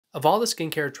Of all the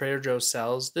skincare Trader Joe's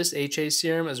sells, this HA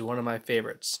serum is one of my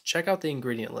favorites. Check out the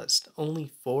ingredient list,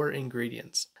 only 4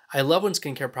 ingredients. I love when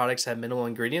skincare products have minimal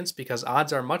ingredients because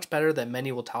odds are much better that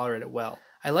many will tolerate it well.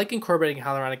 I like incorporating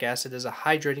hyaluronic acid as a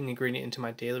hydrating ingredient into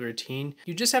my daily routine.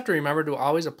 You just have to remember to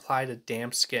always apply to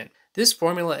damp skin. This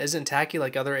formula isn't tacky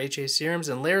like other HA serums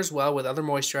and layers well with other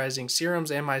moisturizing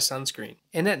serums and my sunscreen.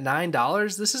 And at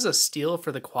 $9, this is a steal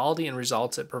for the quality and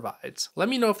results it provides. Let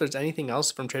me know if there's anything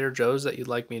else from Trader Joe's that you'd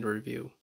like me to review.